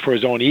do this for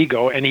his own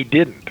ego, and he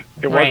didn't.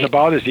 It wasn't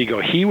about his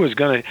ego. He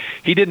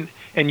didn't,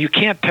 and you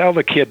can't tell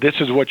the kid this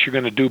is what you're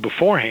going to do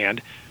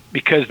beforehand,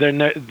 because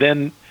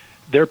then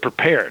they're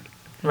prepared.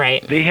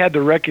 Right. They had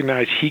to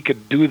recognize he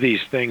could do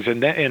these things,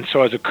 and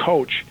so as a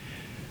coach,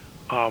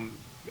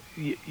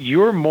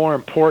 you're more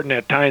important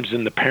at times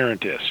than the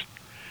parent is.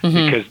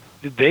 Because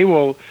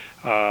they'll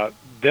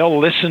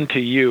listen to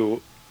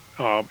you,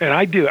 and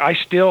I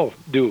still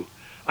do.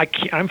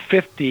 I'm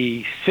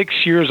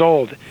 56 years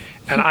old,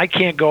 and I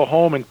can't go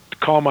home and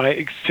call Bob.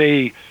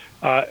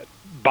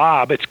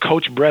 It's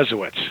Coach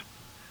Brezowitz.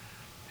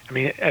 I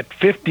mean, at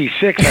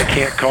 56, I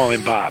can't call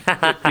him Bob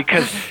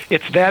because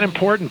it's that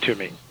important to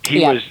me.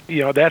 He was,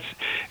 that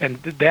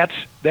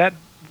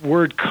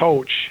word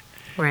coach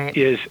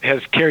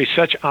has carries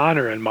such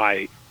honor in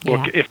my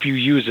book if you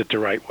use it the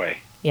right way.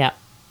 Yeah.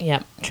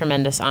 Yeah,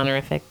 tremendous,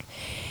 honorific.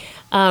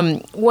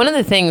 One of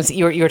the things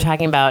you were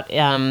talking about,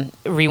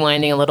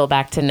 rewinding a little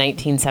back to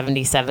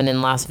 1977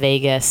 in Las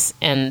Vegas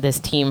and this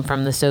team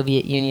from the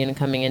Soviet Union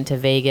coming into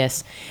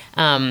Vegas.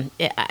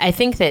 I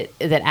think that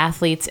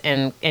athletes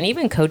and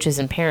even coaches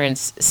and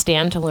parents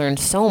stand to learn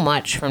so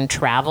much from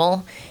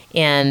travel.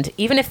 And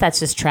even if that's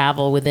just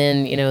travel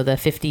within, the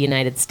 50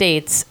 United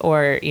States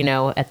or,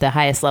 at the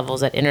highest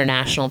levels at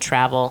international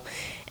travel.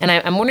 And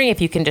I'm wondering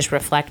if you can just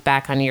reflect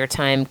back on your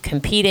time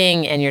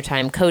competing and your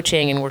time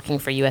coaching and working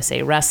for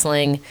USA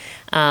Wrestling.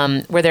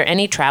 Were there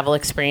any travel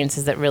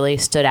experiences that really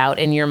stood out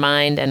in your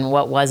mind, and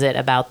what was it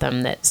about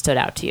them that stood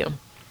out to you?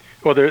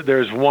 Well,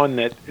 there's one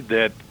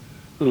that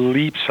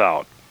leaps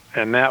out,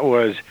 and that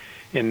was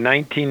in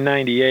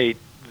 1998,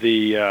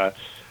 the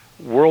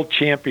World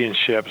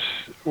Championships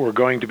were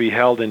going to be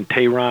held in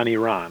Tehran,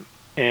 Iran.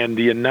 And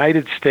the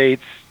United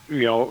States,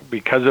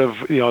 because of,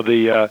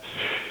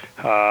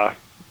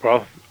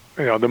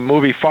 the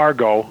movie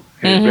Fargo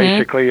is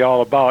basically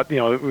all about,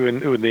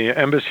 when the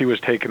embassy was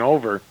taken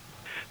over,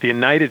 the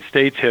United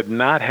States had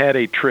not had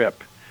a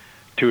trip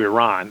to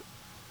Iran,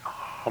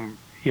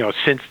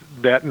 since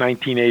that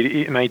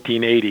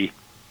 1980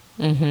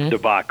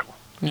 debacle.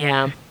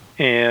 Yeah.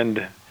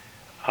 And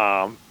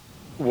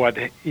what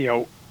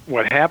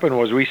happened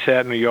was we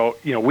sat and we go,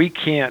 we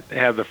can't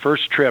have the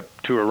first trip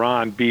to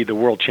Iran be the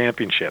World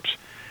Championships.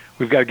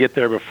 We've got to get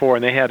there before.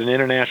 And they had an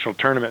international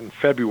tournament in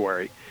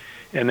February.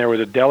 And there was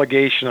a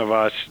delegation of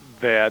us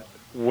that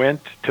went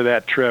to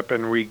that trip,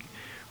 and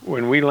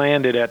when we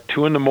landed at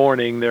 2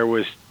 a.m, there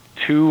was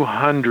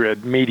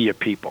 200 media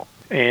people.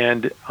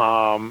 And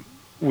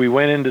we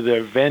went into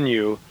the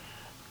venue,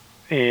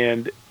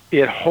 and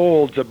it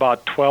holds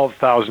about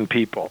 12,000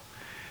 people.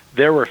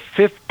 There were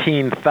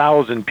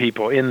 15,000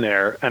 people in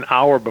there an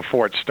hour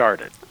before it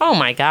started. Oh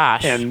my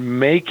gosh! And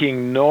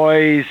making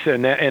noise,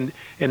 and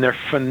they're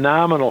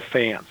phenomenal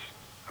fans.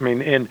 I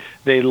mean, and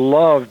they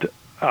loved.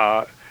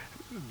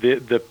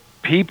 The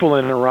people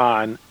in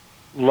Iran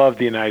love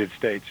the United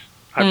States.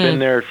 I've been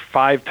there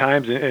 5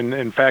 times, and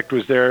in fact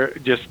was there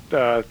just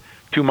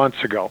 2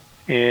 months ago.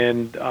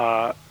 And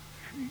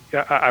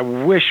I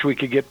wish we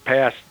could get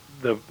past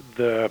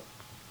the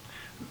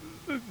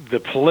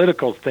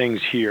political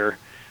things here,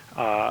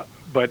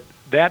 but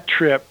that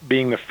trip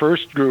being the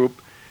first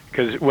group,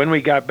 because when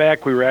we got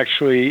back, we were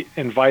actually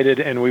invited,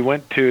 and we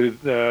went to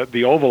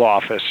the Oval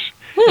Office.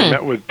 And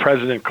met with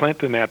President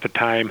Clinton at the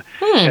time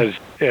as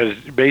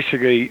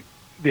basically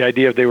the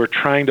idea of they were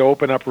trying to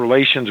open up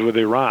relations with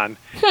Iran.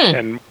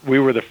 And we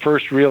were the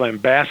first real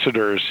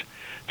ambassadors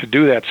to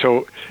do that.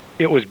 So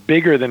it was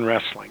bigger than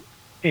wrestling.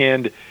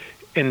 And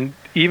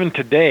even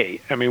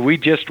today, I mean, we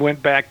just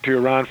went back to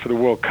Iran for the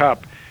World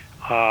Cup.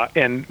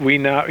 And we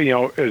now,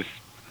 as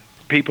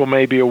people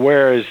may be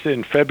aware, is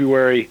in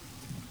February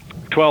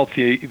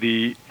 12th,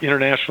 the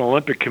International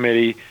Olympic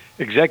Committee,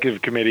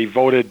 Executive Committee,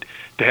 voted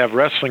to have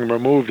wrestling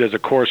removed as a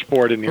core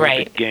sport in the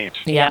Olympic Games.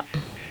 Yeah.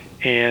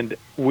 And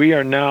we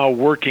are now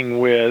working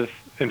with,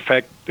 in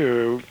fact,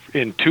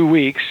 in 2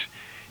 weeks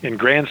in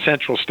Grand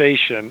Central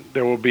Station,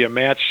 there will be a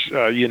match,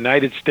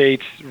 United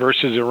States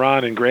versus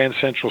Iran in Grand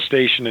Central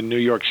Station in New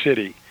York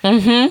City.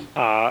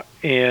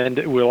 And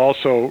we'll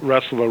also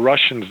wrestle the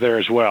Russians there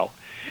as well.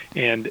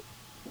 And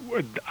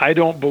I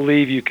don't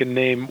believe you can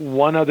name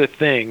one other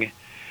thing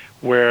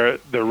where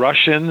the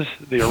Russians,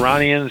 the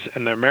Iranians,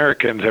 and the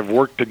Americans have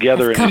worked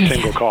together in a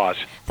single cause.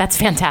 That's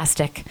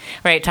fantastic.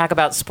 Right, talk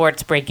about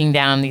sports breaking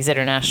down these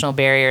international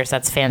barriers.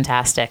 That's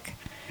fantastic.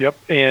 Yep,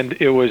 and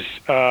it was,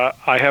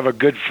 I have a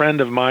good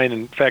friend of mine,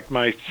 in fact,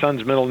 my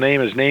son's middle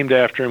name is named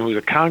after him, who's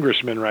a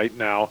congressman right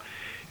now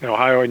in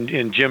Ohio,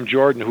 and Jim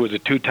Jordan, who was a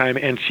two-time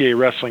NCAA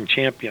wrestling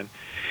champion.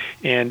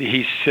 And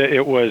he said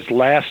it was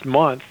last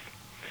month,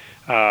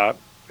 the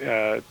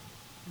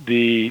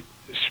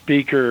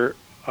speaker,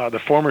 the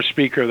former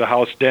Speaker of the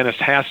House, Dennis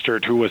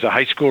Hastert, who was a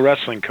high school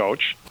wrestling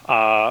coach,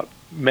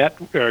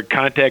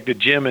 contacted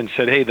Jim and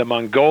said, hey, the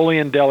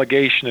Mongolian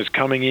delegation is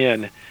coming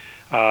in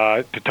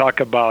to talk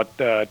about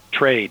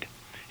trade.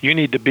 You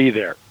need to be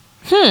there.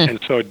 And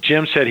so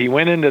Jim said he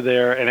went into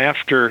there, and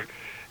after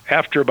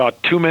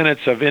about 2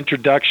 minutes of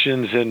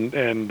introductions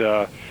and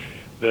the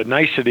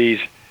niceties,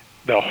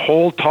 the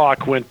whole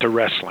talk went to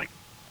wrestling.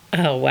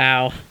 Oh,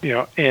 wow.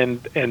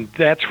 And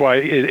that's why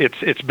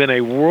it's been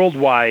a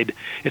worldwide.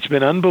 It's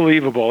been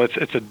unbelievable.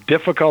 It's a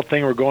difficult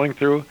thing we're going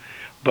through,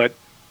 but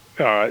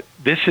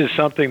this is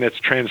something that's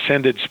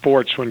transcended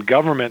sports when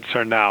governments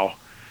are now,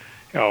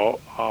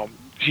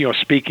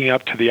 speaking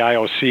up to the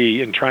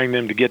IOC and trying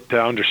them to get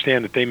to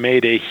understand that they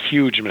made a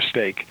huge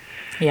mistake.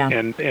 Yeah.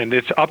 And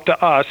it's up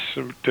to us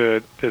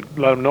to let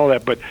them know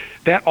that. But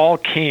that all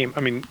came.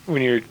 I mean,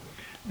 when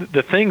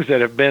the things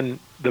that have been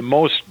the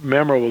most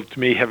memorable to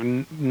me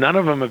none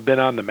of them have been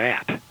on the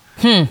mat.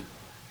 And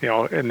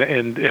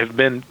have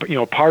been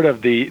part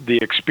of the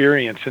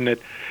experience, and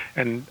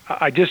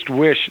I just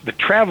wish the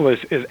travel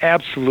is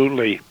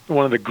absolutely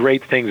one of the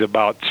great things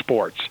about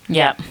sports.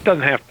 Yeah, it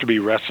doesn't have to be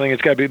wrestling;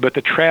 it's got to be, but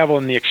the travel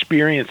and the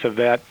experience of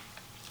that,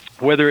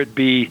 whether it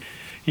be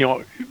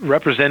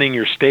representing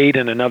your state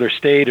in another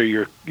state, or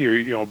you're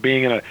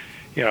being in a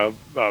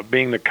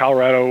being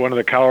one of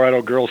the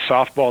Colorado girls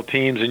softball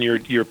teams, and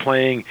you're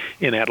playing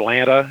in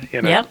Atlanta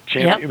in a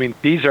champion. I mean,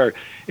 these are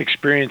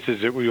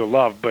experiences that we will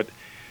love.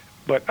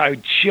 But I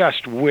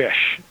just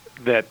wish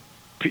that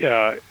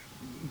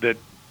that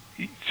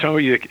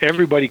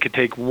everybody could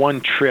take one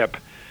trip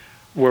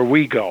where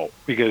we go,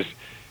 because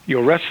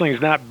wrestling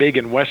is not big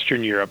in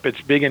Western Europe;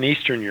 it's big in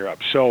Eastern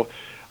Europe. So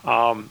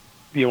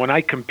when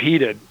I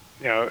competed,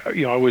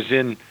 I was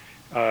in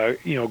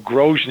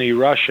Grozny,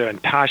 Russia,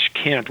 and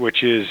Tashkent,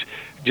 which is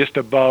just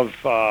above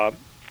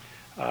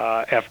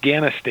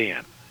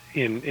Afghanistan,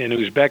 in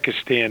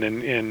Uzbekistan,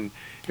 and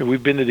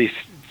we've been to these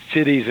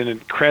cities, and in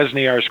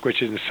Krasnoyarsk,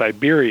 which is in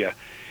Siberia,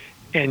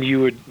 and you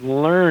would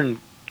learn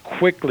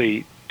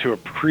quickly to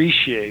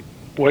appreciate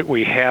what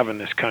we have in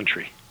this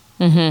country.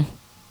 So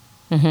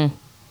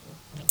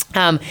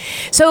I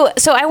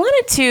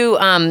wanted to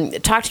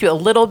talk to you a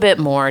little bit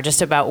more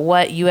just about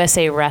what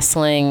USA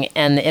Wrestling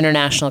and the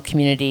international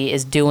community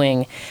is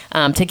doing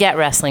to get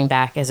wrestling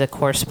back as a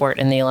core sport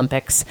in the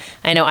Olympics.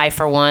 I know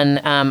for one,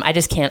 I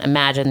just can't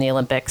imagine the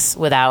Olympics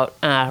without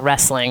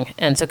wrestling.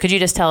 And so could you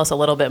just tell us a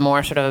little bit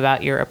more sort of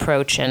about your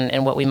approach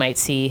and what we might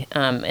see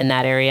in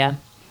that area?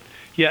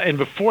 Yeah, and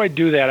before I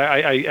do that,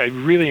 I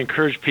really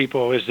encourage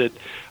people is that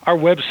our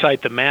website,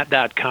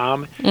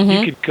 themat.com,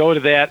 you can go to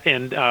that,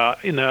 and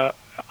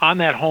on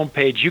that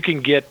homepage, you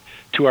can get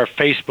to our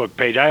Facebook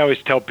page. I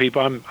always tell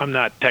people I'm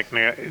not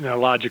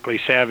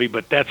technologically savvy,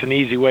 but that's an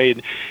easy way,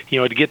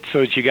 to get so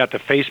that you got the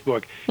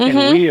Facebook.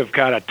 And we have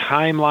got a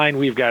timeline.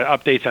 We've got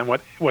updates on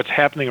what's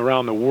happening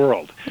around the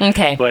world.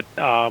 Okay. But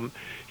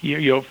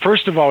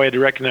first of all, we had to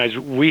recognize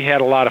we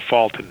had a lot of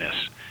fault in this.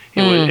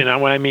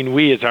 And when I mean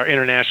we, it's our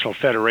international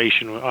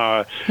federation.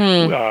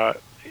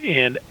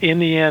 And in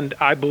the end,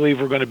 I believe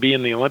we're going to be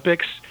in the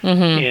Olympics,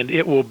 and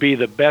it will be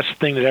the best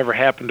thing that ever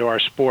happened to our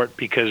sport,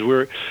 because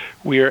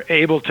we are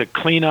able to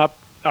clean up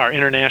our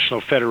international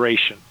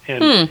federation.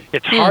 And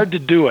it's hard to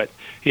do it.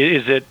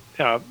 Is that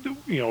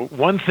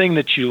one thing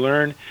that you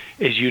learn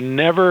is you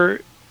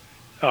never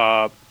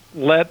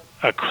let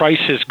a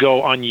crisis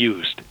go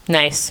unused.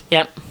 Nice.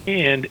 Yep.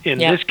 And in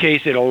this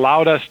case, it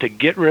allowed us to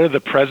get rid of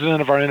the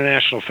president of our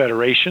international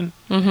federation.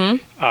 We're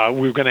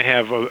going to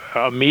have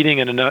a meeting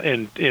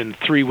in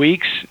 3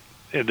 weeks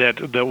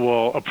that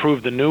will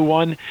approve the new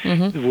one.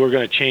 We're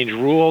going to change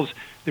rules.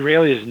 The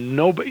reality is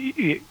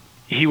nobody.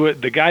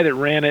 The guy that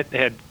ran it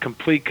had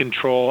complete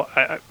control,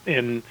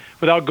 and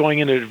without going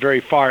into it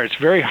very far, it's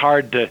very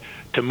hard to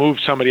move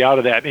somebody out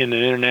of that in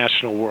an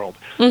international world.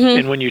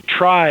 And when you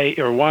try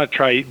or want to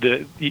try,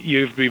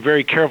 you have to be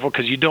very careful,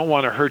 because you don't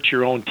want to hurt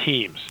your own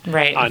teams.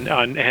 Right.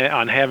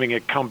 On having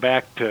it come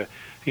back to,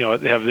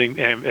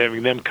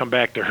 having them come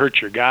back to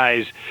hurt your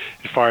guys,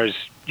 as far as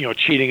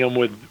cheating them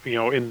with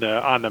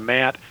on the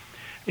mat,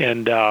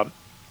 and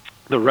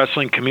the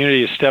wrestling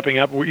community is stepping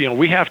up.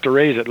 We have to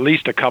raise at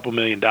least a couple $1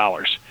 million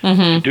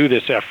to do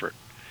this effort.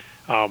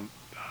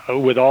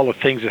 With all the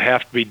things that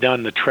have to be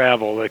done, the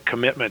travel, the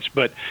commitments.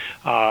 But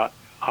I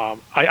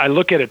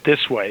look at it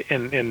this way,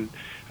 and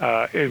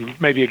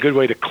maybe a good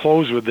way to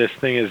close with this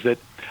thing is that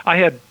I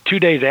had 2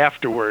 days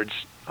afterwards,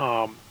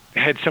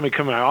 had somebody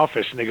come in my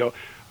office, and they go,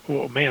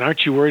 "Well, man,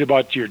 aren't you worried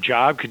about your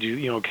job? Could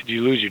you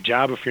lose your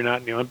job if you're not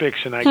in the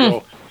Olympics?" And I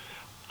go,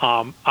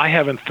 I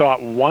haven't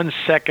thought 1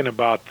 second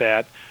about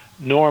that,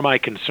 nor am I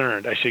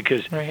concerned. I said,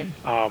 because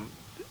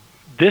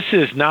this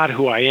is not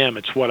who I am,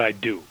 it's what I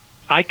do.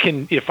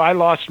 If I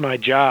lost my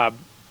job,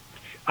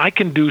 I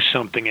can do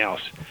something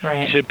else.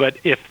 Right. He said, but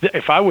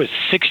if I was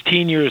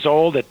 16 years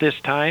old at this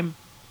time,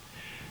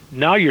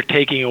 now you're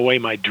taking away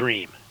my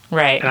dream.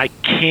 Right. And I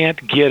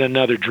can't get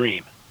another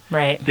dream.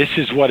 Right. This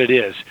is what it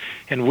is.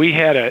 And we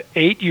had a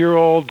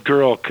 8-year-old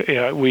girl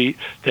that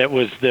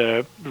was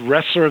the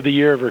wrestler of the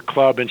year of her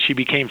club, and she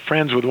became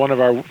friends with one of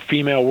our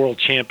female world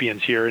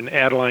champions here, in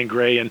Adeline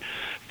Gray, and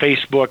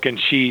Facebook, and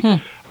she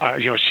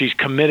she's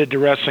committed to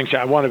wrestling. She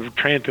said, I want to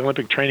train at the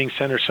Olympic Training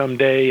Center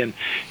someday, and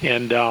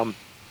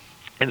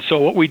so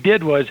what we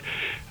did was,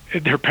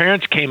 her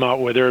parents came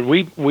out with her, and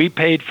we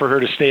paid for her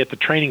to stay at the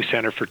training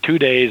center for 2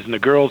 days, and the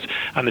girls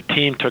on the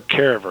team took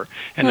care of her,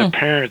 and the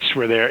parents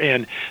were there,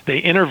 and they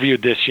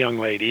interviewed this young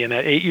lady, and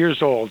at 8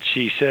 years old,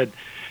 she said,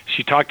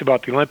 she talked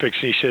about the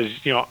Olympics, and she says,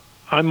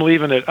 I'm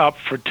leaving it up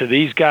to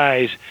these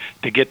guys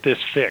to get this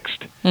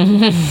fixed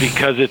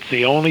because it's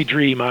the only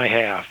dream I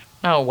have.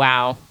 Oh,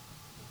 wow.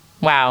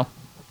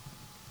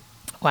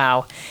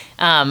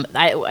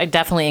 I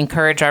definitely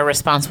encourage our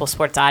Responsible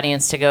Sports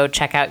audience to go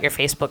check out your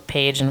Facebook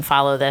page and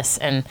follow this.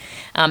 And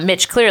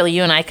Mitch, clearly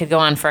you and I could go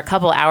on for a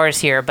couple hours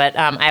here, but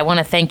I want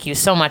to thank you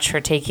so much for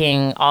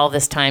taking all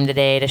this time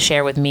today to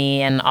share with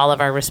me and all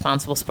of our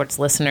Responsible Sports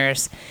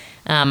listeners.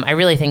 I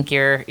really think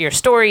your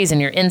stories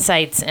and your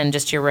insights and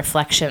just your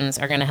reflections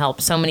are going to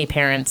help so many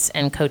parents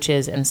and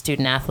coaches and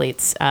student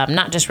athletes,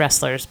 not just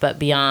wrestlers, but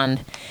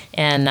beyond.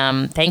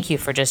 And thank you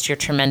for just your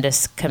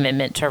tremendous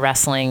commitment to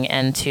wrestling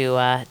and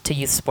to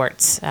youth sports.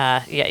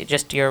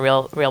 Just your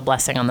real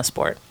blessing on the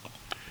sport.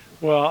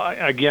 Well,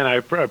 again, I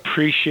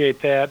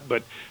appreciate that,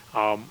 but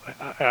I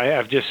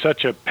have just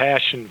such a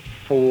passion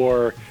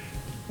for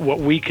what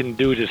we can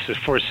do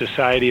for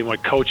society and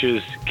what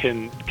coaches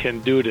can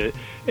do to,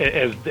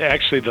 as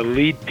actually the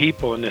lead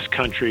people in this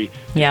country,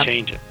 to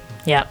change it.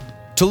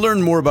 Yep. To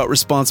learn more about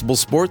responsible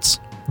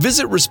sports,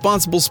 visit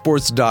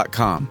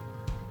responsiblesports.com.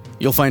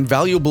 You'll find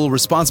valuable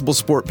responsible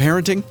sport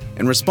parenting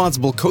and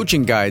responsible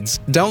coaching guides,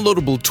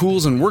 downloadable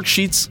tools and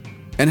worksheets,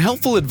 and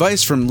helpful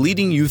advice from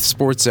leading youth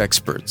sports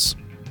experts.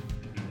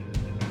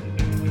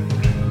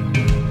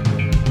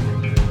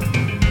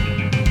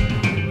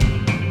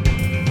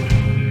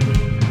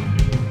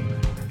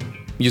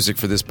 Music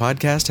for this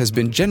podcast has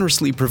been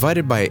generously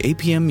provided by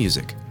APM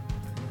Music.